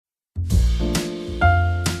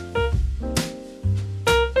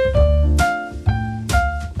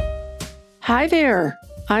Hi there,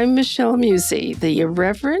 I'm Michelle Musi, the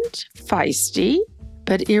irreverent, feisty,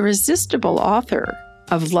 but irresistible author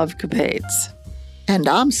of Love Capades. And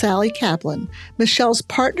I'm Sally Kaplan, Michelle's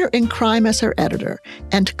partner in crime as her editor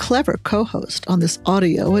and clever co-host on this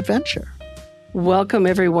audio adventure. Welcome,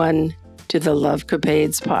 everyone, to the Love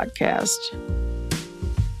Capades podcast.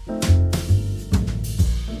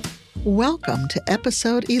 Welcome to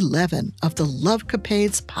episode 11 of the Love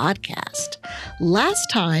Capades podcast. Last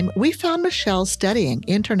time, we found Michelle studying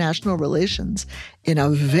international relations in a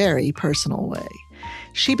very personal way.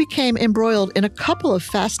 She became embroiled in a couple of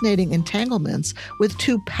fascinating entanglements with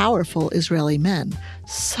two powerful Israeli men.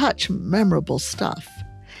 Such memorable stuff.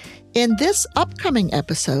 In this upcoming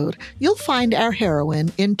episode, you'll find our heroine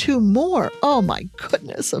in two more, oh my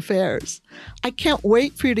goodness, affairs. I can't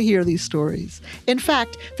wait for you to hear these stories. In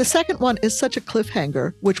fact, the second one is such a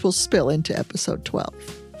cliffhanger, which will spill into episode 12.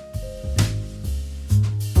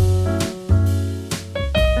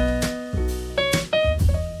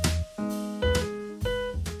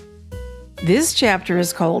 This chapter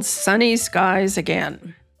is called Sunny Skies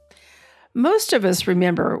Again. Most of us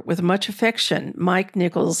remember with much affection Mike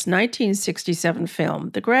Nichols' 1967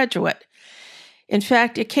 film, The Graduate. In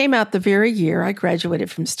fact, it came out the very year I graduated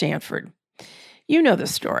from Stanford. You know the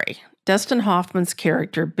story. Dustin Hoffman's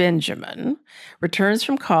character, Benjamin, returns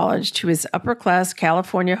from college to his upper-class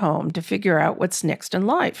California home to figure out what's next in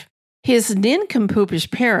life. His nincompoopish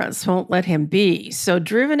parents won't let him be, so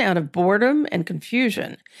driven out of boredom and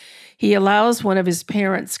confusion, he allows one of his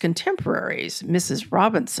parents' contemporaries, Mrs.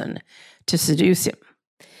 Robinson, to seduce him.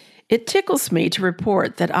 It tickles me to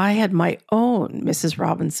report that I had my own Mrs.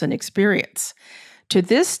 Robinson experience. To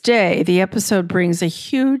this day, the episode brings a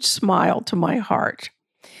huge smile to my heart.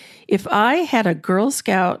 If I had a Girl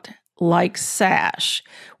Scout-like sash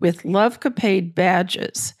with Love Capade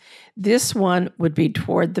badges, this one would be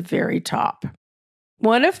toward the very top.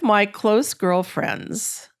 One of my close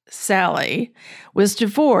girlfriends, Sally, was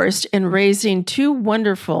divorced and raising two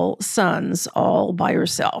wonderful sons all by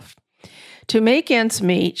herself. To make ends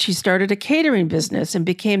meet, she started a catering business and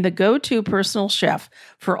became the go-to personal chef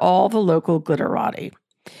for all the local glitterati.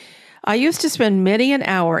 I used to spend many an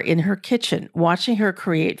hour in her kitchen watching her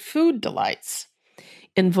create food delights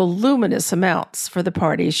in voluminous amounts for the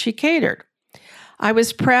parties she catered. I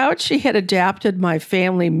was proud she had adapted my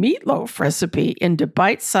family meatloaf recipe into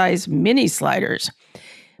bite-sized mini sliders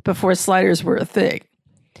before sliders were a thing.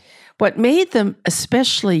 What made them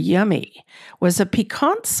especially yummy was a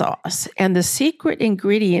piquant sauce and the secret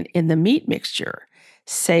ingredient in the meat mixture,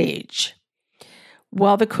 sage.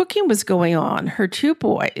 While the cooking was going on, her two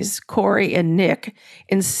boys, Corey and Nick,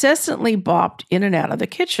 incessantly bopped in and out of the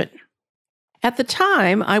kitchen. At the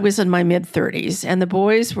time, I was in my mid-30s and the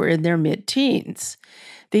boys were in their mid-teens.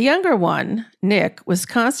 The younger one, Nick, was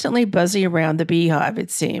constantly buzzing around the beehive, it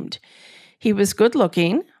seemed. He was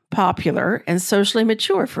good-looking, popular, and socially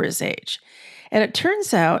mature for his age. And it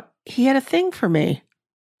turns out he had a thing for me.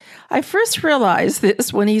 I first realized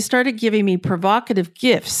this when he started giving me provocative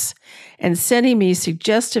gifts and sending me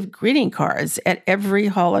suggestive greeting cards at every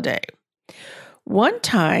holiday. One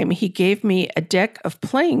time, he gave me a deck of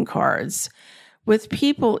playing cards with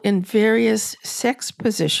people in various sex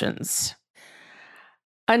positions.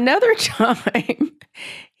 Another time,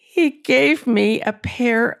 he gave me a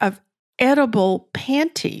pair of edible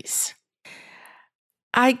panties.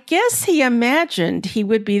 I guess he imagined he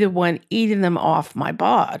would be the one eating them off my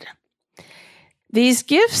bod. These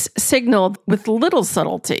gifts signaled with little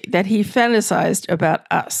subtlety that he fantasized about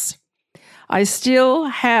us. I still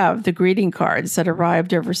have the greeting cards that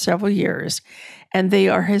arrived over several years, and they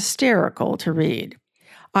are hysterical to read.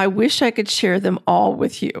 I wish I could share them all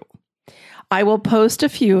with you. I will post a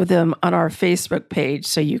few of them on our Facebook page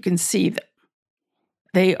so you can see them.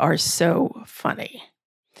 They are so funny.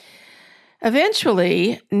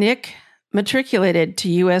 Eventually, Nick matriculated to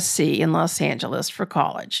USC in Los Angeles for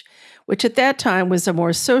college, which at that time was a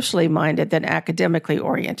more socially minded than academically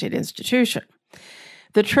oriented institution.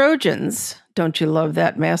 The Trojans, don't you love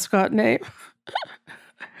that mascot name?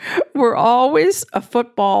 were always a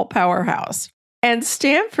football powerhouse, and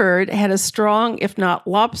Stanford had a strong, if not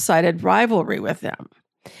lopsided, rivalry with them.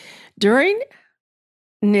 During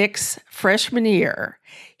Nick's freshman year,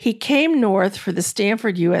 he came north for the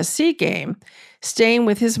Stanford-USC game, staying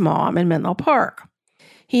with his mom in Menlo Park.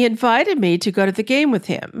 He invited me to go to the game with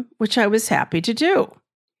him, which I was happy to do.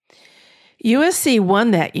 USC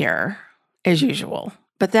won that year, as usual,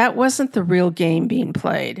 but that wasn't the real game being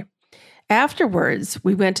played. Afterwards,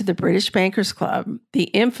 we went to the British Bankers Club, the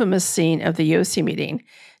infamous scene of the Yossi meeting,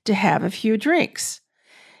 to have a few drinks.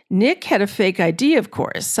 Nick had a fake ID, of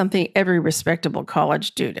course, something every respectable college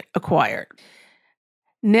student acquired.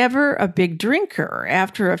 Never a big drinker,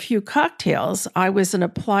 after a few cocktails, I was in a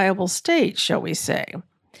pliable state, shall we say.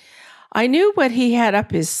 I knew what he had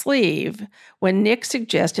up his sleeve when Nick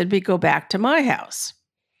suggested we go back to my house.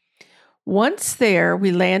 Once there,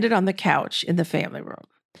 we landed on the couch in the family room.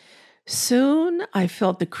 Soon I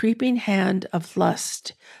felt the creeping hand of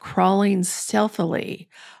lust crawling stealthily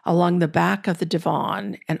along the back of the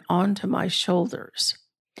divan and onto my shoulders.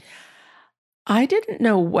 I didn't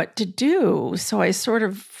know what to do, so I sort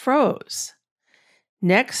of froze.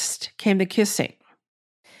 Next came the kissing.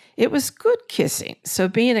 It was good kissing, so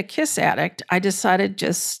being a kiss addict, I decided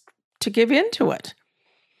just to give in to it.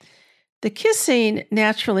 The kissing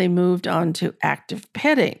naturally moved on to active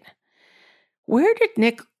petting. Where did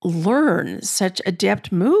Nick learn such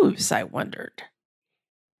adept moves, I wondered.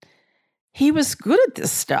 He was good at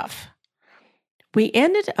this stuff. We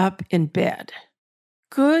ended up in bed.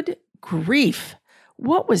 Good grief,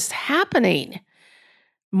 what was happening?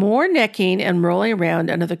 More necking and rolling around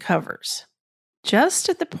under the covers. Just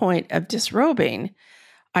at the point of disrobing,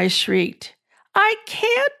 I shrieked, "I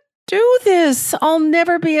can't do this. I'll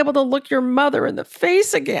never be able to look your mother in the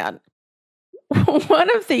face again."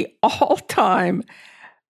 One of the all-time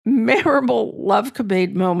memorable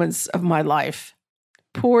lovecapade moments of my life.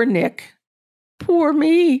 Poor Nick. Poor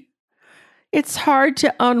me. It's hard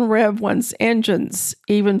to unrev one's engines,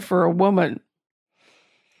 even for a woman.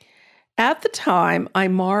 At the time, I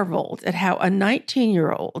marveled at how a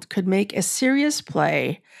 19-year-old could make a serious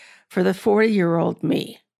play for the 40-year-old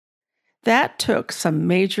me. That took some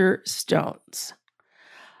major stones.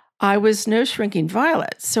 I was no shrinking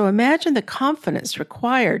violet, so imagine the confidence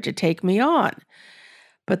required to take me on.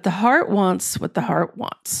 But the heart wants what the heart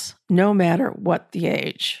wants, no matter what the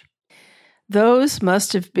age. Those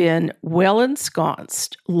must have been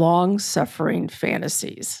well-ensconced, long-suffering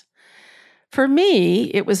fantasies. For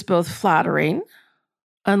me, it was both flattering,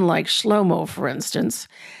 unlike Shlomo, for instance,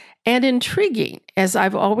 and intriguing, as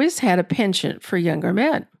I've always had a penchant for younger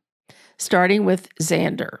men, starting with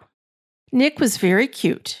Xander. Nick was very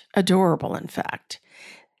cute, adorable, in fact.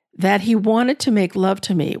 That he wanted to make love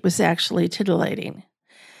to me was actually titillating.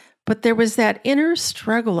 But there was that inner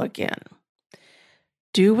struggle again.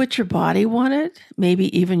 Do what your body wanted,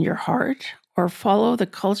 maybe even your heart, or follow the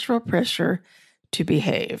cultural pressure to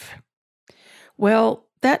behave. Well,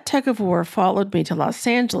 that tug of war followed me to Los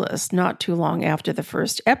Angeles not too long after the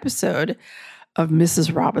first episode of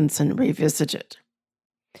Mrs. Robinson Revisited.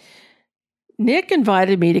 Nick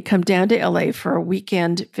invited me to come down to LA for a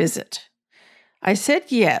weekend visit. I said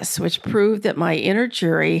yes, which proved that my inner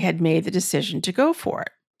jury had made the decision to go for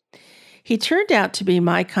it. He turned out to be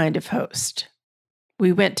my kind of host.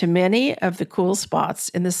 We went to many of the cool spots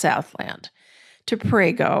in the Southland, to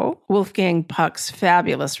Prego, Wolfgang Puck's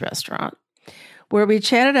fabulous restaurant, where we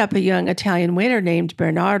chatted up a young Italian waiter named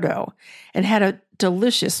Bernardo and had a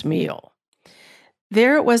delicious meal.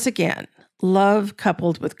 There it was again, love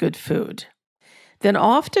coupled with good food. Then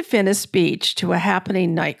off to Venice Beach to a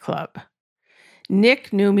happening nightclub.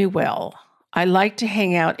 Nick knew me well. I liked to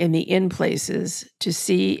hang out in the in places to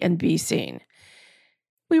see and be seen.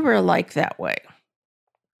 We were alike that way.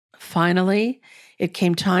 Finally, it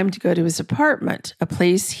came time to go to his apartment, a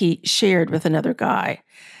place he shared with another guy.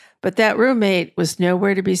 But that roommate was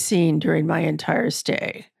nowhere to be seen during my entire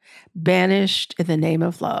stay, banished in the name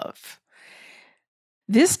of love.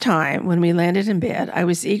 This time, when we landed in bed, I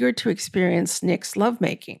was eager to experience Nick's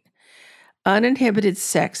lovemaking. Uninhibited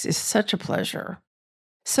sex is such a pleasure,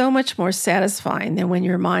 so much more satisfying than when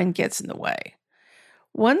your mind gets in the way.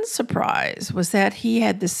 One surprise was that he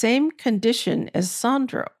had the same condition as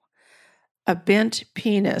Sandro, a bent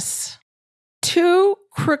penis. 2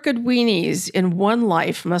 crooked weenies in one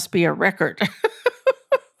life must be a record.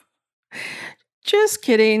 Just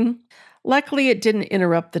kidding. Luckily, it didn't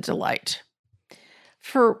interrupt the delight.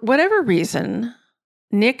 For whatever reason,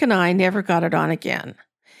 Nick and I never got it on again.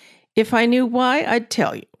 If I knew why, I'd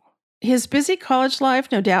tell you. His busy college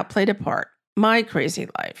life no doubt played a part. My crazy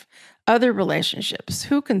life. Other relationships.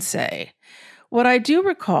 Who can say? What I do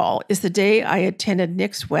recall is the day I attended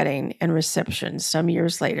Nick's wedding and reception some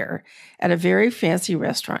years later at a very fancy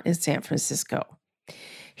restaurant in San Francisco.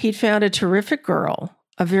 He'd found a terrific girl,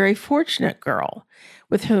 a very fortunate girl,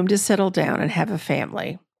 with whom to settle down and have a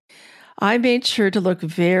family. I made sure to look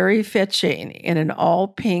very fetching in an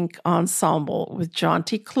all-pink ensemble with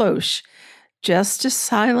jaunty cloche, just to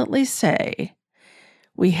silently say,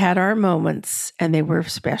 we had our moments and they were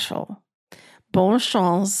special. Bonne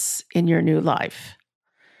chance in your new life.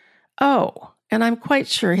 Oh, and I'm quite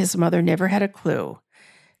sure his mother never had a clue.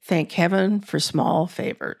 Thank heaven for small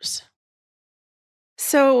favors.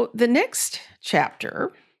 So the next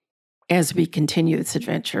chapter, as we continue this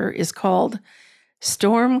adventure, is called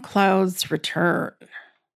Storm Cloud's Return.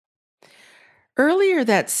 Earlier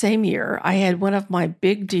that same year, I had one of my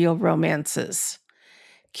big deal romances.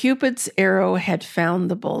 Cupid's arrow had found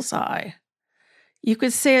the bullseye. You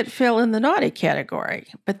could say it fell in the naughty category,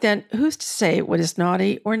 but then who's to say what is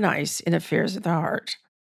naughty or nice in affairs of the heart?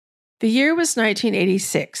 The year was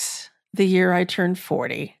 1986, the year I turned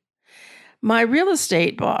 40. My real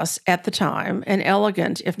estate boss at the time, an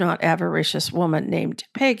elegant if not avaricious woman named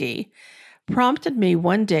Peggy, prompted me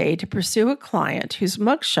one day to pursue a client whose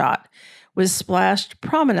mugshot was splashed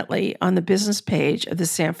prominently on the business page of the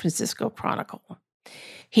San Francisco Chronicle.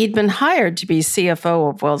 He'd been hired to be CFO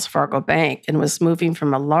of Wells Fargo Bank and was moving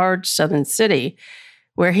from a large southern city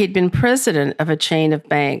where he'd been president of a chain of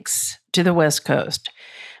banks to the West Coast.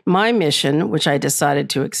 My mission, which I decided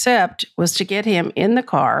to accept, was to get him in the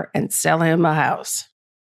car and sell him a house.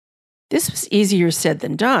 This was easier said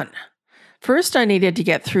than done. First, I needed to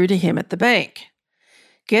get through to him at the bank.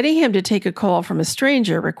 Getting him to take a call from a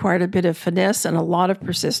stranger required a bit of finesse and a lot of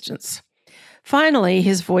persistence. Finally,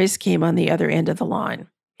 his voice came on the other end of the line.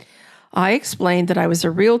 I explained that I was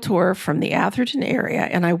a realtor from the Atherton area,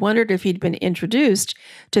 and I wondered if he'd been introduced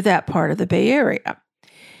to that part of the Bay Area.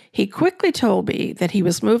 He quickly told me that he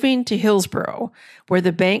was moving to Hillsborough, where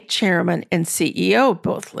the bank chairman and CEO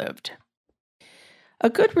both lived. A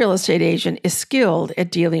good real estate agent is skilled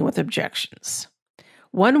at dealing with objections.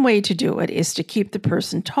 One way to do it is to keep the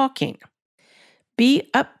person talking. Be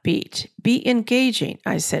upbeat, be engaging,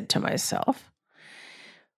 I said to myself.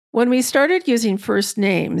 When we started using first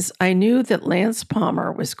names, I knew that Lance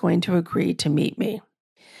Palmer was going to agree to meet me.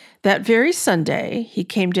 That very Sunday, he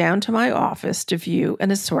came down to my office to view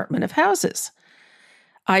an assortment of houses.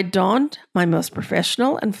 I donned my most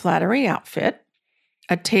professional and flattering outfit,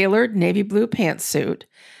 a tailored navy blue pantsuit,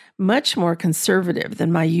 much more conservative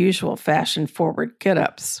than my usual fashion-forward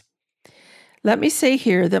get-ups. Let me say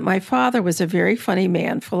here that my father was a very funny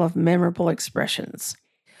man full of memorable expressions.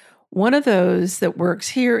 One of those that works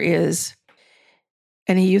here is,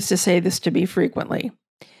 and he used to say this to me frequently,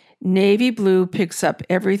 navy blue picks up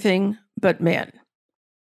everything but men.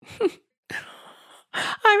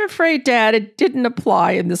 I'm afraid, Dad, it didn't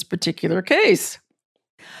apply in this particular case.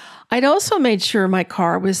 I'd also made sure my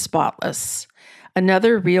car was spotless,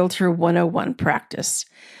 another Realtor 101 practice.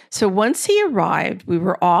 So once he arrived, we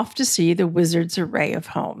were off to see the wizard's array of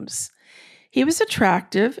homes. He was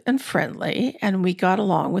attractive and friendly, and we got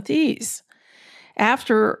along with ease.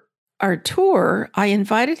 After our tour, I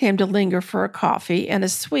invited him to linger for a coffee and a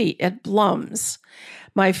suite at Blum's,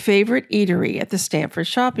 my favorite eatery at the Stanford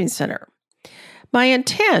Shopping Center. My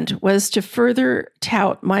intent was to further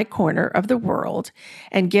tout my corner of the world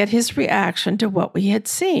and get his reaction to what we had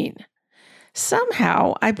seen.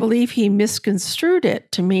 Somehow, I believe he misconstrued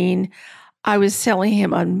it to mean I was selling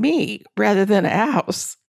him on me rather than a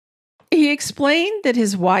house. He explained that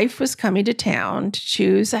his wife was coming to town to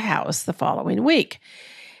choose a house the following week,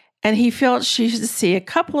 and he felt she should see a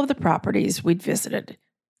couple of the properties we'd visited.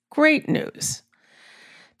 Great news.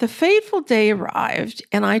 The fateful day arrived,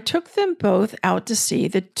 and I took them both out to see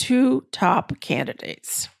the two top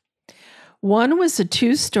candidates. One was a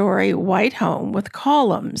 2-story white home with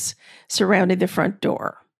columns surrounding the front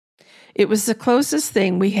door. It was the closest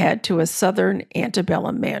thing we had to a southern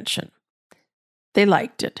antebellum mansion. They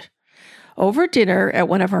liked it. Over dinner at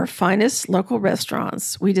one of our finest local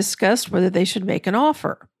restaurants, we discussed whether they should make an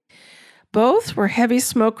offer. Both were heavy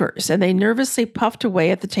smokers, and they nervously puffed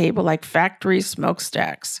away at the table like factory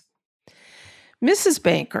smokestacks. Mrs.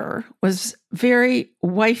 Banker was very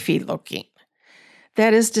wifey looking.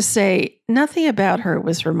 That is to say, nothing about her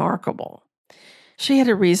was remarkable. She had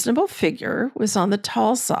a reasonable figure, was on the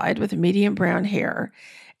tall side with medium brown hair,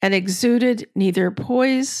 and exuded neither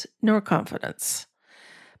poise nor confidence.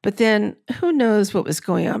 But then, who knows what was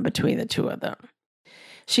going on between the two of them?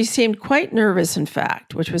 She seemed quite nervous, in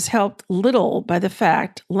fact, which was helped little by the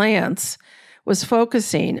fact Lance was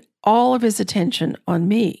focusing all of his attention on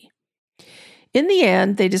me. In the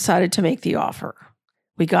end, they decided to make the offer.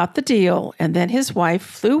 We got the deal, and then his wife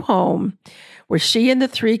flew home, where she and the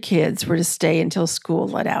 3 kids were to stay until school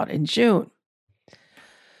let out in June.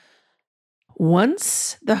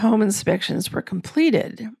 Once the home inspections were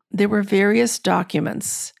completed, there were various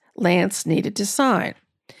documents Lance needed to sign.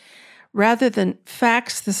 Rather than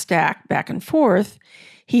fax the stack back and forth,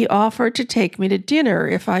 he offered to take me to dinner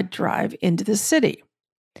if I'd drive into the city.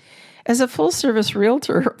 As a full-service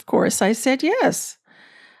realtor, of course, I said yes.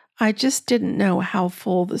 I just didn't know how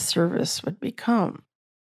full the service would become.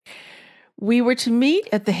 We were to meet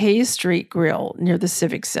at the Hayes Street Grill near the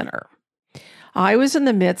Civic Center. I was in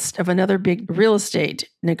the midst of another big real estate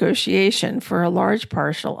negotiation for a large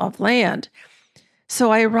parcel of land, so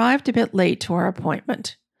I arrived a bit late to our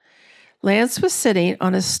appointment. Lance was sitting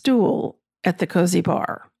on a stool at the cozy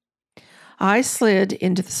bar. I slid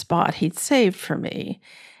into the spot he'd saved for me,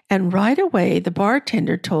 and right away the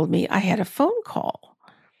bartender told me I had a phone call.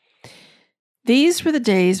 These were the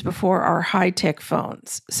days before our high-tech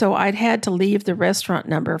phones, so I'd had to leave the restaurant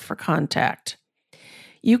number for contact.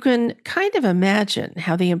 You can kind of imagine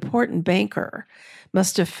how the important banker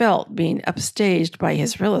must have felt being upstaged by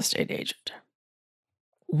his real estate agent.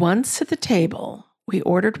 Once at the table, we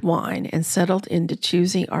ordered wine and settled into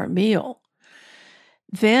choosing our meal.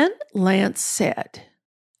 Then Lance said,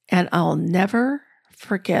 and I'll never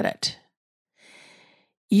forget it,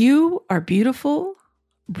 "You are beautiful,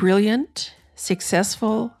 brilliant,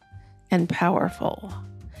 successful, and powerful.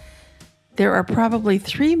 There are probably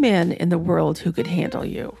 3 men in the world who could handle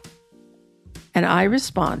you." And I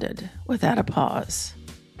responded without a pause,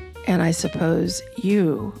 "And I suppose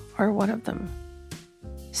you are one of them."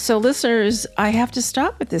 So listeners, I have to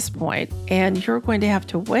stop at this point, and you're going to have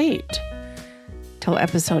to wait till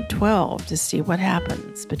episode 12 to see what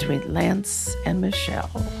happens between Lance and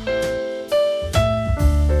Michelle.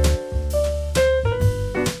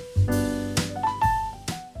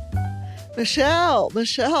 Michelle,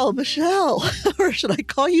 or should I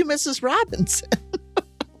call you Mrs. Robinson?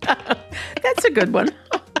 That's a good one.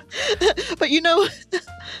 But you know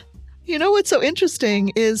what's so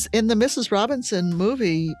interesting is in the Mrs. Robinson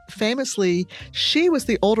movie, famously, she was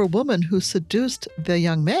the older woman who seduced the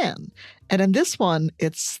young man. And in this one,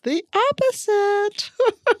 it's the opposite.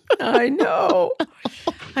 I know.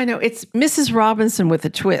 It's Mrs. Robinson with a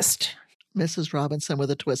twist. Mrs. Robinson with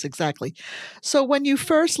a twist, exactly. So when you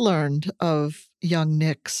first learned of young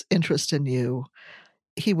Nick's interest in you,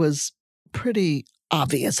 he was pretty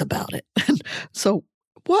obvious about it. So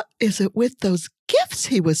what is it with those gifts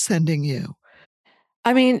he was sending you?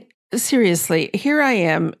 I mean, seriously, here I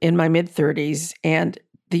am in my mid-30s, and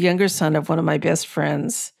the younger son of one of my best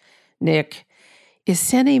friends, Nick, is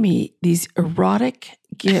sending me these erotic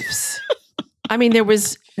gifts. I mean, there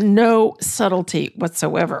was no subtlety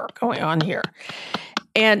whatsoever going on here.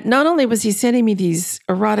 And not only was he sending me these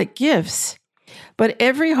erotic gifts, but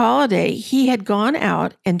every holiday he had gone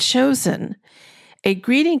out and chosen a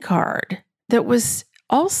greeting card that was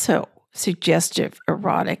also suggestive,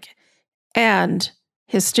 erotic, and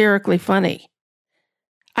hysterically funny.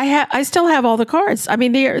 I still have all the cards. I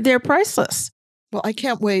mean, they're priceless. Well, I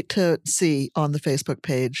can't wait to see on the Facebook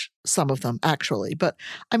page some of them, actually. But,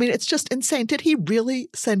 I mean, it's just insane. Did he really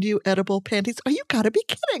send you edible panties? Oh, you got to be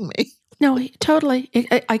kidding me. No, totally.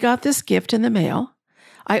 I got this gift in the mail.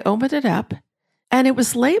 I opened it up, and it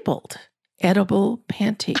was labeled edible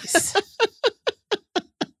panties.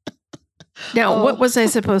 Now, what was I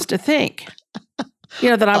supposed to think?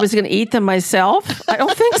 That I was going to eat them myself? I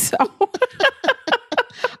don't think so.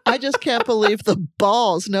 I just can't believe the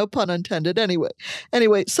balls, no pun intended.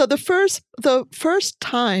 Anyway, so the first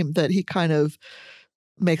time that he kind of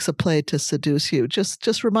makes a play to seduce you,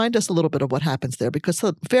 just remind us a little bit of what happens there, because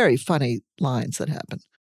some very funny lines that happen.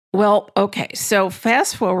 Well, okay. So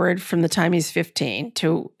fast forward from the time he's 15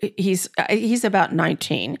 to he's about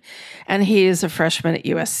 19, and he is a freshman at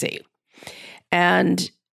USC.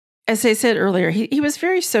 And as I said earlier, he was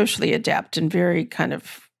very socially adept and very kind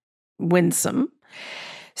of winsome.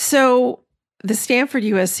 So the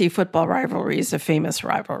Stanford-USC football rivalry is a famous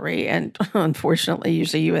rivalry, and unfortunately,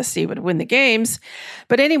 usually USC would win the games.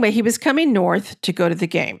 But anyway, he was coming north to go to the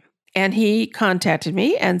game, and he contacted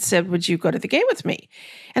me and said, "Would you go to the game with me?"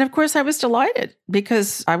 And of course, I was delighted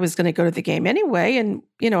because I was going to go to the game anyway, and,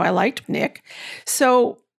 I liked Nick.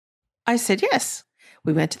 So I said yes.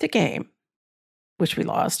 We went to the game, which we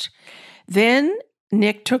lost. Then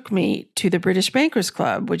Nick took me to the British Bankers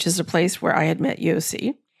Club, which is a place where I had met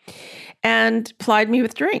Yossi, and plied me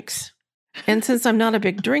with drinks. And since I'm not a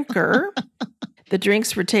big drinker, the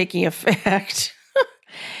drinks were taking effect.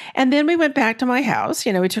 And then we went back to my house.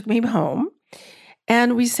 He took me home,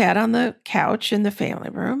 and we sat on the couch in the family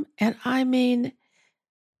room. And I mean,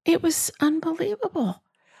 it was unbelievable.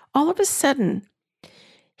 All of a sudden,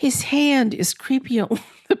 his hand is creeping along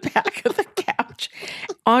the back of the couch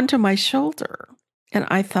onto my shoulder. And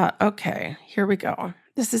I thought, okay, here we go.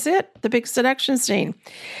 This is it, the big seduction scene.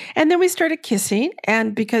 And then we started kissing.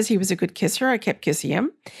 And because he was a good kisser, I kept kissing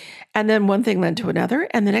him. And then one thing led to another.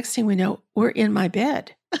 And the next thing we know, we're in my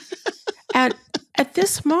bed. And at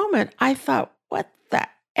this moment, I thought, what the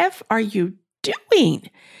F are you doing?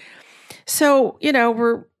 So,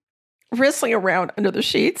 we're wrestling around under the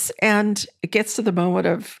sheets, and it gets to the moment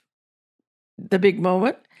of the big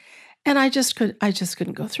moment, and I just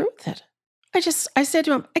couldn't go through with it. I said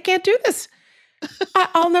to him, I can't do this.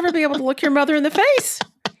 I'll never be able to look your mother in the face.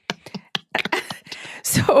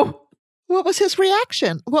 So what was his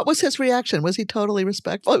reaction? Was he totally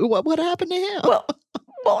respectful? What happened to him?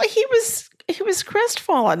 Well, he was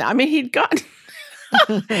crestfallen. I mean, he'd gotten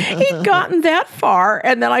that far,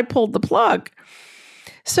 and then I pulled the plug.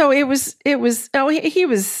 So he was,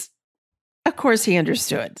 of course he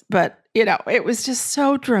understood, but it was just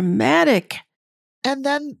so dramatic. And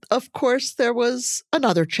then, of course, there was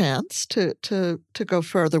another chance to go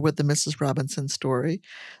further with the Mrs. Robinson story.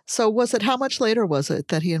 So how much later was it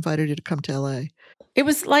that he invited you to come to LA? It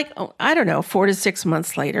was like, I don't know, 4 to 6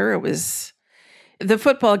 months later. It was, the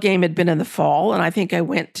football game had been in the fall, and I think I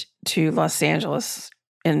went to Los Angeles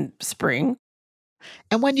in spring.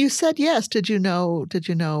 And when you said yes, did you know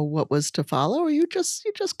what was to follow, or you just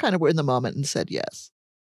kind of were in the moment and said yes?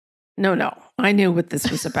 No. I knew what this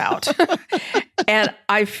was about. And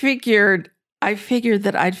I figured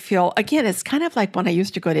that I'd feel, again, it's kind of like when I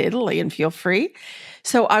used to go to Italy and feel free.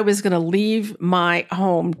 So I was going to leave my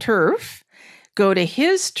home turf, go to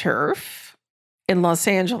his turf in Los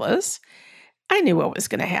Angeles. I knew what was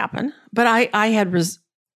going to happen, but I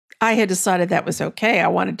had decided that was okay. I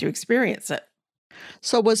wanted to experience it.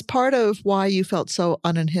 So was part of why you felt so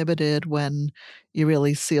uninhibited when you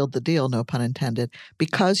really sealed the deal, no pun intended,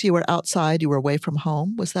 because you were outside, you were away from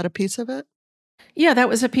home? Was that a piece of it? Yeah, that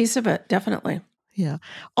was a piece of it, definitely. Yeah.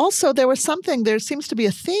 Also, there seems to be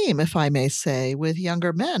a theme, if I may say, with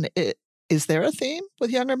younger men. Is there a theme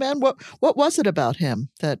with younger men? What was it about him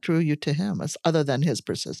that drew you to him, other than his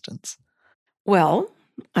persistence? Well,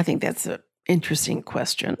 I think that's an interesting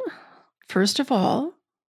question. First of all,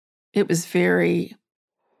 it was very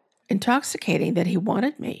intoxicating that he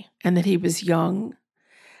wanted me and that he was young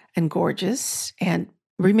and gorgeous. And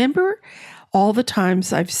remember all the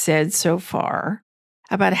times I've said so far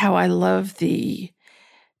about how I love the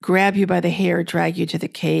grab you by the hair, drag you to the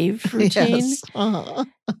cave routine. Yes. Uh-huh.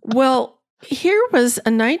 Well, here was a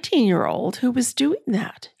 19-year-old who was doing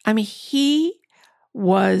that. I mean, he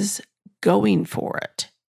was going for it.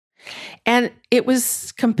 And it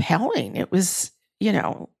was compelling. It was,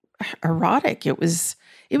 erotic. It was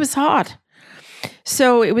hot.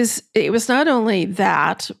 So it was not only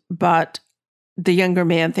that, but the younger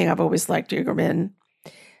man thing. I've always liked younger men.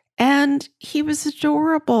 And he was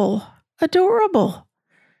adorable.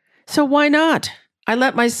 So why not? I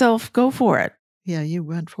let myself go for it. Yeah, you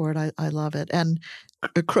went for it. I love it. And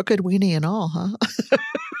a crooked weenie and all, huh?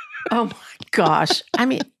 Oh my gosh. I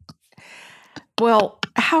mean, well,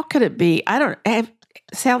 how could it be? I don't have.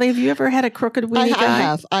 Sally, have you ever had a crooked weenie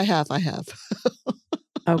guy? I have.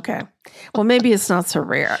 Okay. Well, maybe it's not so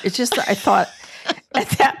rare. It's just that I thought at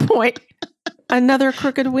that point, another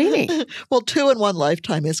crooked weenie. Well, 2 in one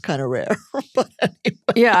lifetime is kind of rare. But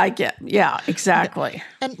anyway. Yeah, exactly.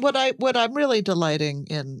 And what I'm really delighting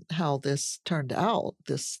in how this turned out,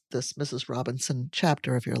 this Mrs. Robinson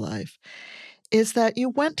chapter of your life, is that you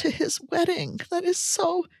went to his wedding. That is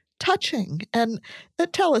so touching. And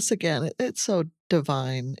tell us again, it's so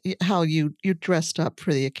divine how you dressed up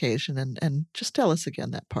for the occasion, and just tell us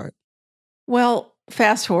again that part. Well,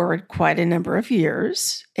 fast forward quite a number of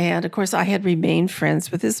years. And of course, I had remained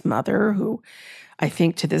friends with his mother, who I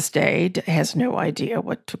think to this day has no idea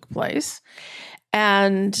what took place.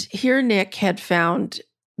 And here Nick had found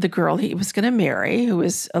the girl he was going to marry, who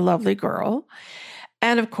was a lovely girl.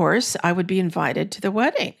 And of course, I would be invited to the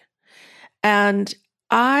wedding. And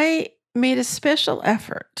I made a special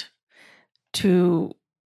effort to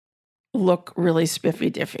look really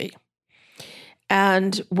spiffy-diffy.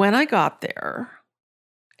 And when I got there,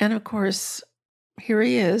 and of course, here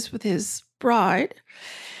he is with his bride,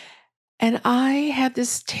 and I had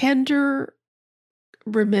this tender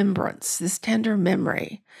remembrance, this tender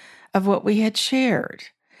memory of what we had shared.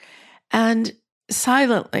 And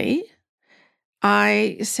silently,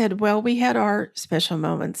 I said, well, we had our special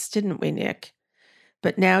moments, didn't we, Nick?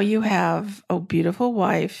 But now you have a beautiful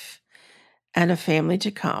wife and a family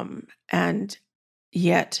to come. And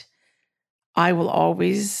yet I will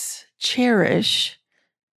always cherish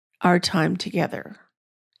our time together.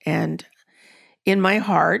 And in my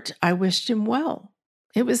heart, I wished him well.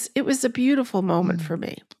 It was a beautiful moment for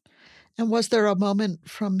me. And was there a moment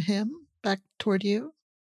from him back toward you?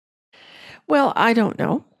 Well, I don't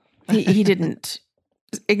know. He didn't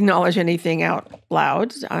acknowledge anything out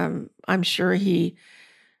loud. I'm sure he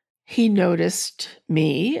noticed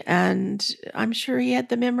me, and I'm sure he had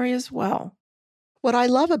the memory as well. What I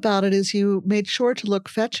love about it is you made sure to look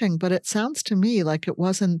fetching, but it sounds to me like it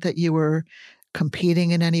wasn't that you were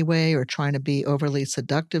competing in any way or trying to be overly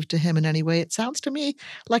seductive to him in any way. It sounds to me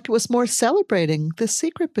like it was more celebrating the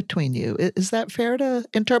secret between you. Is that fair to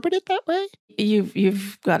interpret it that way?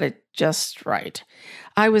 You've got it just right.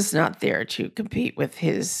 I was not there to compete with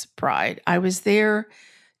his pride. I was there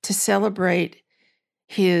to celebrate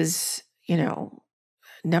his,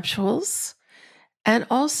 nuptials and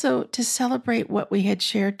also to celebrate what we had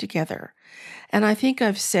shared together. And I think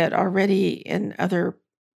I've said already in other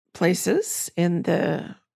places in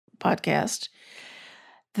the podcast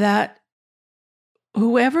that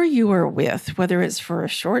whoever you are with, whether it's for a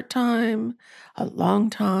short time, a long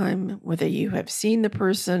time, whether you have seen the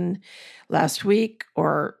person last week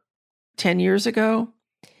or 10 years ago,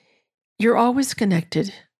 you're always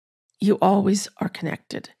connected. You always are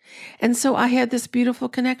connected. And so I had this beautiful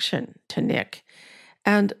connection to Nick,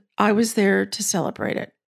 and I was there to celebrate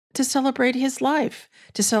it, to celebrate his life,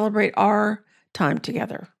 to celebrate our time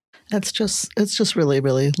together. It's just really,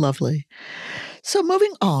 really lovely. So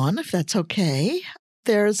moving on, if that's okay,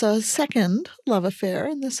 there's a second love affair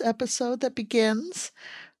in this episode that begins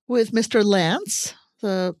with Mr. Lance,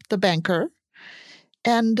 the banker.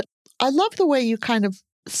 And I love the way you kind of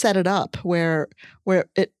set it up where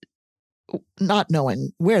it, not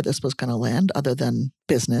knowing where this was going to land other than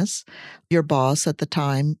business, your boss at the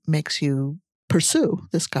time makes you pursue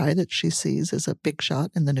this guy that she sees as a big shot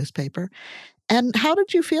in the newspaper. And how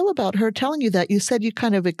did you feel about her telling you that? You said you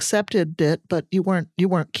kind of accepted it, but you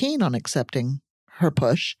weren't keen on accepting her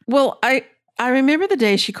push. Well, I remember the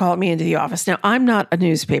day she called me into the office. Now, I'm not a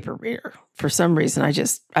newspaper reader. For some reason,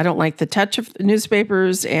 I don't like the touch of the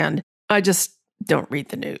newspapers, and I just don't read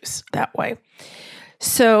the news that way.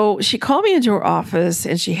 So she called me into her office,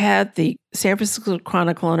 and she had the San Francisco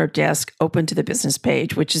Chronicle on her desk open to the business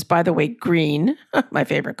page, which is, by the way, green, my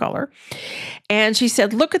favorite color. And she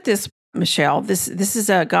said, "Look at this, Michelle. This is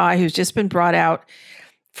a guy who's just been brought out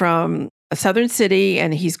from a southern city,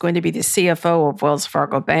 and he's going to be the CFO of Wells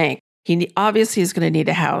Fargo Bank. He obviously is going to need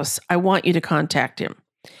a house. I want you to contact him."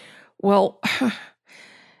 Well,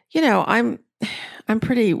 I'm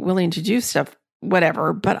pretty willing to do stuff,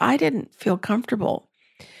 whatever, but I didn't feel comfortable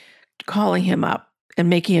calling him up and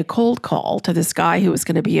making a cold call to this guy who was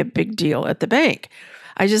going to be a big deal at the bank.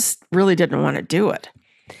 I just really didn't want to do it.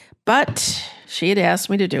 But she had asked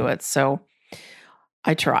me to do it, so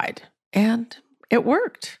I tried, and it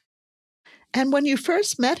worked. And when you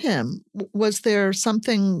first met him, was there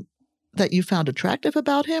something that you found attractive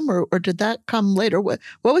about him, or did that come later? What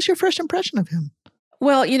was your first impression of him?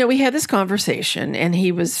 Well, we had this conversation, and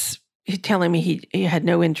he was telling me he had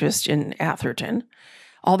no interest in Atherton,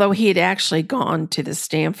 although he had actually gone to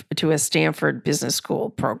a Stanford Business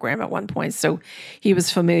School program at one point, so he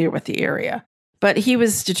was familiar with the area. But he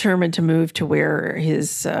was determined to move to where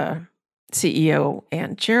his CEO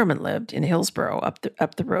and chairman lived in Hillsborough,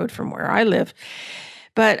 up the road from where I live.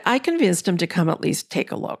 But I convinced him to come at least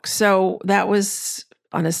take a look. So that was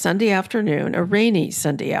on a Sunday afternoon, a rainy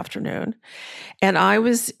Sunday afternoon. And I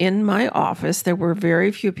was in my office. There were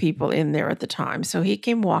very few people in there at the time. So he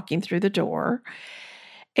came walking through the door.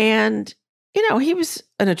 And, he was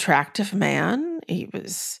an attractive man. He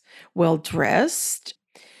was well-dressed.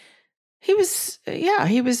 He was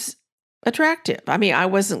attractive. I mean, I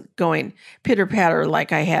wasn't going pitter-patter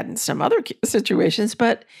like I had in some other situations,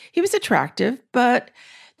 but he was attractive. But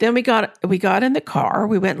then we got in the car,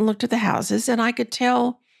 we went and looked at the houses, and I could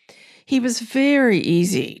tell he was very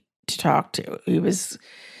easy to talk to. He was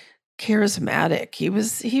charismatic. He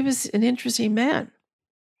was an interesting man.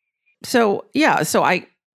 So I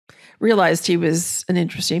realized he was an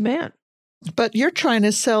interesting man. But you're trying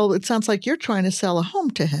to sell, it sounds like you're trying to sell a home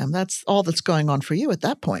to him. That's all that's going on for you at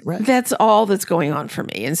that point, right? That's all that's going on for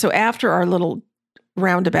me. And so after our little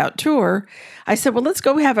roundabout tour, I said, well, let's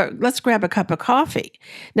grab a cup of coffee.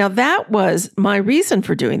 Now that was my reason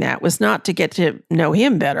for doing that, was not to get to know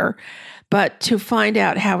him better, but to find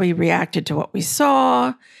out how he reacted to what we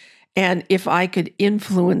saw and if I could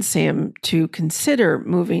influence him to consider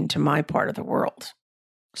moving to my part of the world.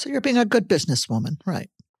 So you're being a good businesswoman, right?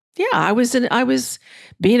 Yeah, I was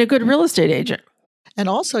being a good real estate agent. And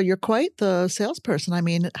also, you're quite the salesperson. I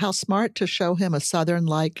mean, how smart to show him a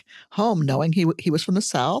Southern-like home, knowing he was from the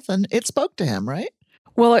South, and it spoke to him, right?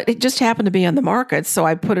 Well, it just happened to be on the market, so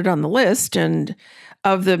I put it on the list. And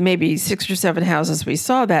of the maybe 6 or 7 houses we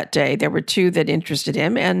saw that day, there were 2 that interested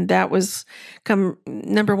him, and that was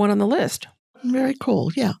number 1 on the list. Very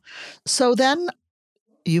cool, yeah. So then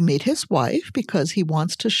you meet his wife because he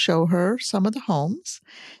wants to show her some of the homes.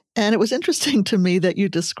 And it was interesting to me that you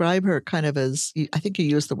describe her kind of as, I think you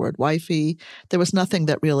used the word wifey. There was nothing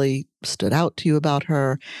that really stood out to you about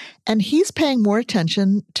her. And he's paying more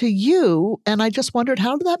attention to you. And I just wondered,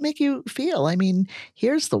 how did that make you feel? I mean,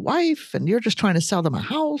 here's the wife, and you're just trying to sell them a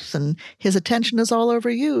house, and his attention is all over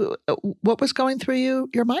you. What was going through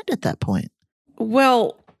your mind at that point?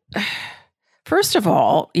 Well, first of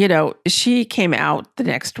all, she came out the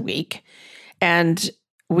next week, and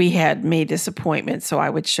we had made this appointment so I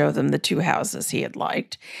would show them the two houses he had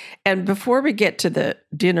liked. And before we get to the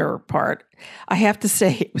dinner part, I have to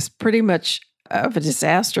say it was pretty much of a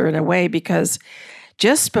disaster in a way, because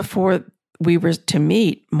just before we were to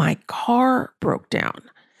meet, my car broke down.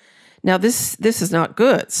 Now, this is not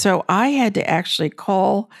good. So I had to actually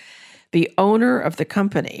call the owner of the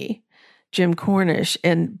company, Jim Cornish,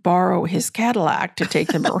 and borrow his Cadillac to take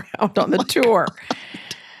them around on the tour.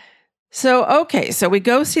 So we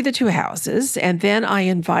go see the two houses, and then I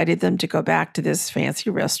invited them to go back to this fancy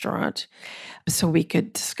restaurant so we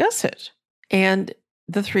could discuss it. And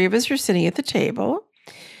the three of us are sitting at the table,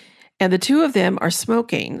 and the two of them are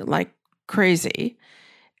smoking like crazy.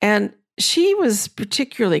 And she was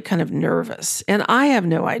particularly kind of nervous, and I have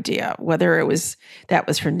no idea whether that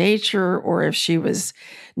was her nature, or if she was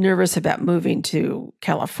nervous about moving to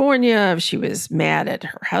California, if she was mad at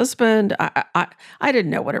her husband. I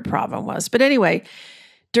didn't know what her problem was. But anyway,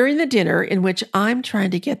 during the dinner, in which I'm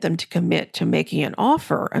trying to get them to commit to making an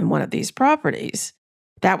offer on one of these properties,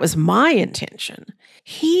 that was my intention.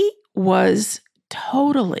 He was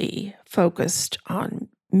totally focused on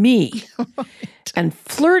me and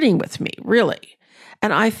flirting with me, really.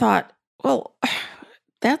 And I thought, well,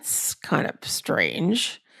 that's kind of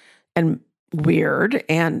strange and weird,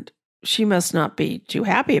 and she must not be too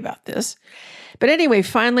happy about this. But anyway,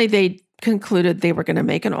 finally they concluded they were going to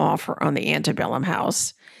make an offer on the antebellum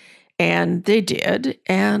house, and they did,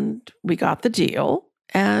 and we got the deal,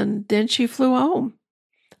 and then she flew home,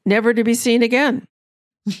 never to be seen again.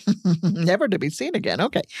 Never to be seen again.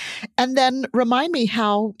 Okay. And then remind me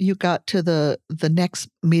how you got to the next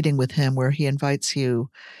meeting with him where he invites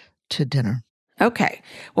you to dinner. Okay.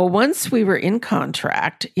 Well, once we were in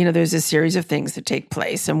contract, there's a series of things that take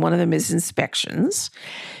place, and one of them is inspections.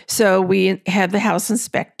 So we had the house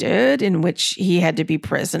inspected, in which he had to be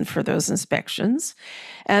present for those inspections.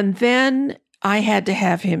 And then I had to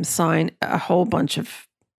have him sign a whole bunch of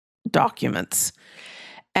documents.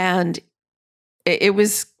 And it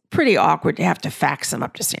was pretty awkward to have to fax them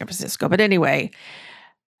up to San Francisco. But anyway,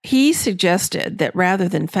 he suggested that rather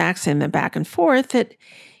than faxing them back and forth, that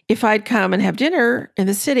if I'd come and have dinner in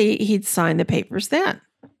the city, he'd sign the papers then.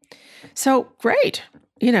 So great.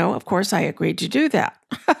 Of course, I agreed to do that.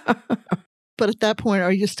 But at that point,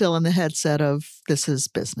 are you still in the headset of this is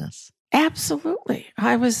business? Absolutely.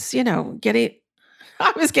 I was, getting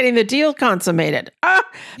the deal consummated.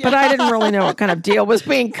 But I didn't really know what kind of deal was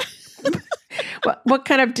being what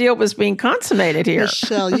kind of deal was being consummated here?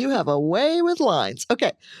 Michelle, you have a way with lines.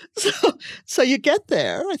 Okay. So you get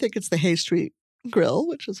there. I think it's the Hay Street Grill,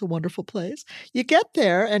 which is a wonderful place. You get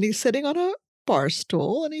there, and he's sitting on a bar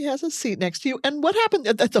stool, and he has a seat next to you. And what happened?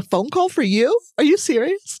 That's a phone call for you? Are you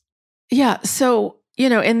serious? Yeah. So,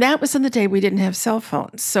 and that was on the day we didn't have cell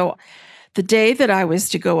phones. So the day that I was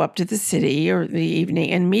to go up to the city, or the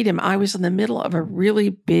evening, and meet him, I was in the middle of a really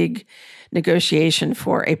big negotiation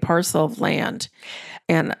for a parcel of land.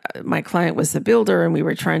 And my client was the builder, and we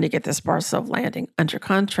were trying to get this parcel of land under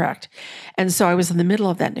contract. And so I was in the middle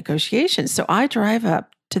of that negotiation. So I drive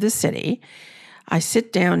up to the city. I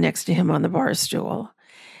sit down next to him on the bar stool.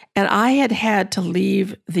 And I had to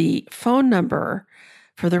leave the phone number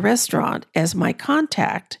for the restaurant as my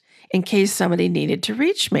contact in case somebody needed to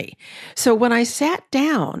reach me. So when I sat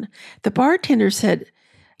down, the bartender said,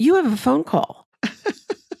 "You have a phone call."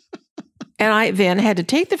 And I then had to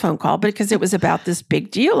take the phone call because it was about this big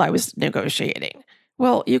deal I was negotiating.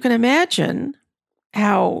 Well, you can imagine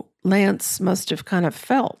how Lance must have kind of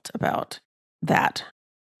felt about that.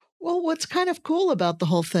 Well, what's kind of cool about the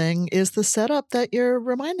whole thing is the setup that you're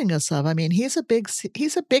reminding us of. I mean, he's a big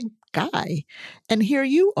guy, and here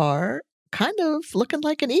you are kind of looking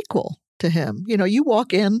like an equal to him. You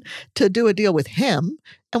walk in to do a deal with him,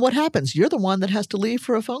 and what happens? You're the one that has to leave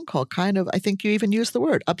for a phone call, kind of, I think you even used the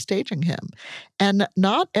word, upstaging him. And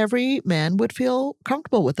not every man would feel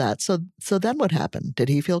comfortable with that. So then what happened? Did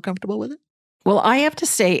he feel comfortable with it? Well, I have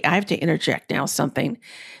to interject now something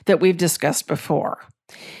that we've discussed before.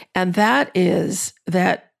 And that is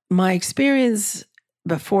that my experience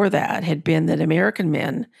before that had been that American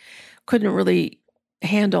men couldn't really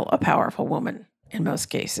handle a powerful woman in most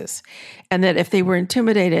cases. And that if they were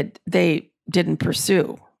intimidated, they didn't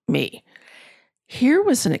pursue me. here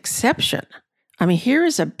was an exception. I mean, here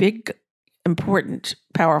is a big, important,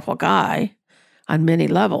 powerful guy on many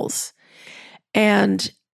levels.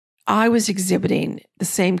 And I was exhibiting the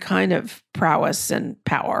same kind of prowess and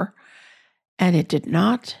power. And it did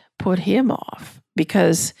not put him off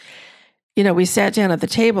because, we sat down at the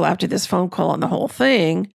table after this phone call and the whole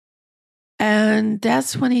thing. And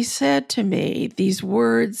that's when he said to me these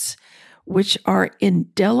words, which are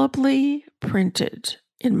indelibly printed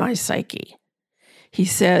in my psyche. He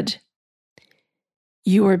said,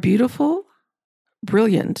 "You are beautiful,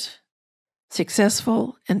 brilliant,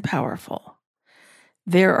 successful, and powerful.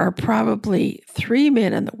 There are probably 3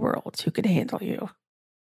 men in the world who could handle you."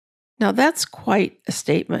 Now, that's quite a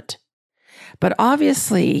statement. But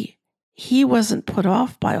obviously, he wasn't put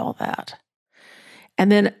off by all that.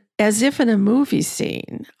 And then, as if in a movie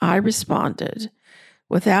scene, I responded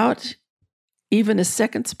without even a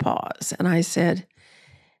second's pause. And I said,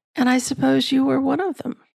 "And I suppose you were one of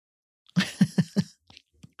them."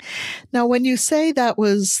 Now, when you say that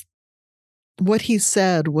was what he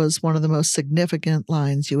said was one of the most significant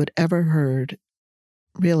lines you had ever heard,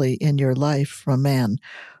 really, in your life from a man,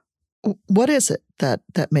 what is it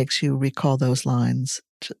that makes you recall those lines?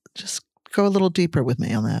 Just go a little deeper with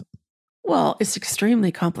me on that. Well, it's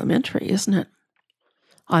extremely complimentary, isn't it?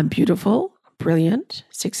 I'm beautiful, brilliant,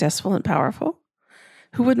 successful, and powerful.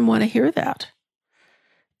 Who wouldn't want to hear that?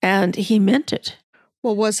 And he meant it.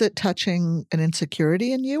 Well, was it touching an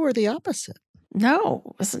insecurity in you or the opposite? No,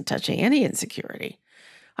 it wasn't touching any insecurity.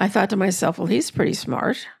 I thought to myself, well, he's pretty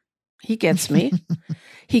smart. He gets me.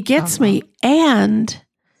 He gets me, and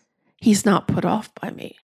he's not put off by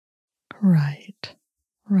me. Right.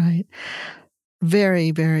 Very,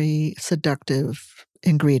 very seductive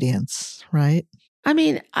ingredients, right? I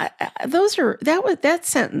mean, that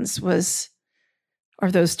sentence was, or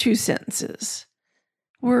those 2 sentences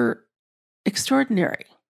were extraordinary,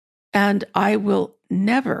 and I will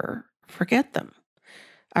never forget them.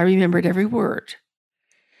 I remembered every word,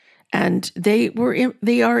 and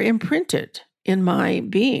they are imprinted in my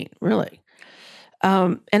being, really.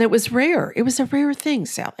 And it was rare. It was a rare thing,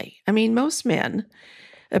 Sally. I mean, most men,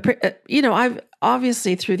 I've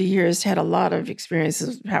obviously through the years had a lot of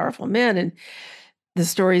experiences with powerful men, and the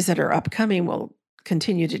stories that are upcoming will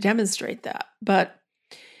continue to demonstrate that. But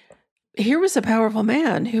here was a powerful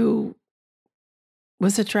man who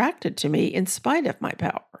was attracted to me in spite of my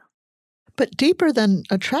power. But deeper than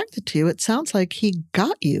attracted to you, it sounds like he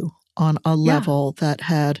got you on a level that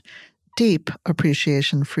had deep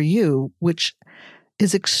appreciation for you, which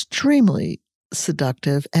is extremely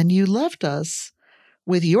seductive. And you left us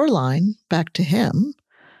with your line back to him.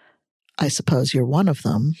 I suppose you're one of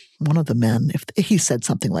them, one of the men. If he said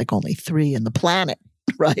something like only 3 in the planet,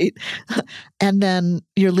 right? And then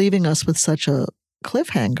you're leaving us with such a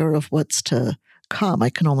cliffhanger of what's to come. I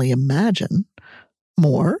can only imagine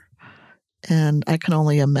more. And I can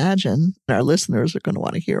only imagine our listeners are going to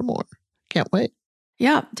want to hear more. Can't wait.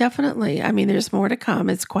 Yeah, definitely. I mean, there's more to come.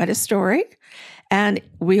 It's quite a story. And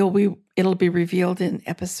it'll be revealed in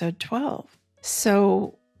episode 12.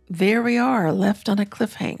 So there we are, left on a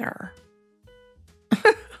cliffhanger.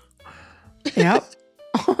 Yep.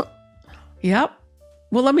 Yep.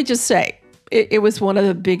 Well, let me just say, it was one of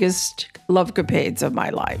the biggest lovecapades of my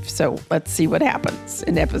life. So let's see what happens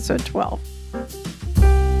in episode 12.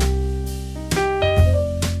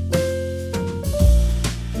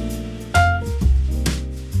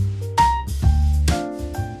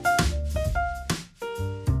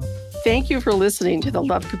 Thank you for listening to the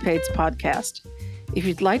Lovecapades podcast. If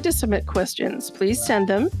you'd like to submit questions, please send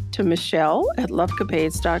them to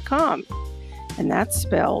Michelle@lovecapades.com. And that's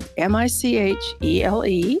spelled Michele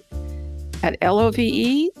at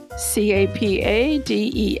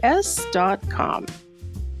LOVECAPADES.com.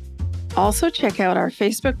 Also, check out our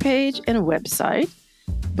Facebook page and website,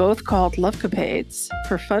 both called Lovecapades,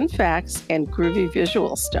 for fun facts and groovy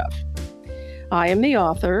visual stuff. I am the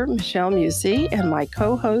author, Michelle Musey, and my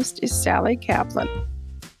co-host is Sally Kaplan.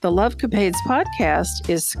 The Lovecapades podcast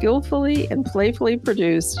is skillfully and playfully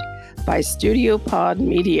produced by Studio Pod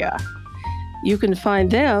Media. You can find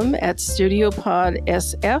them at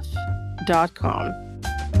studiopodsf.com.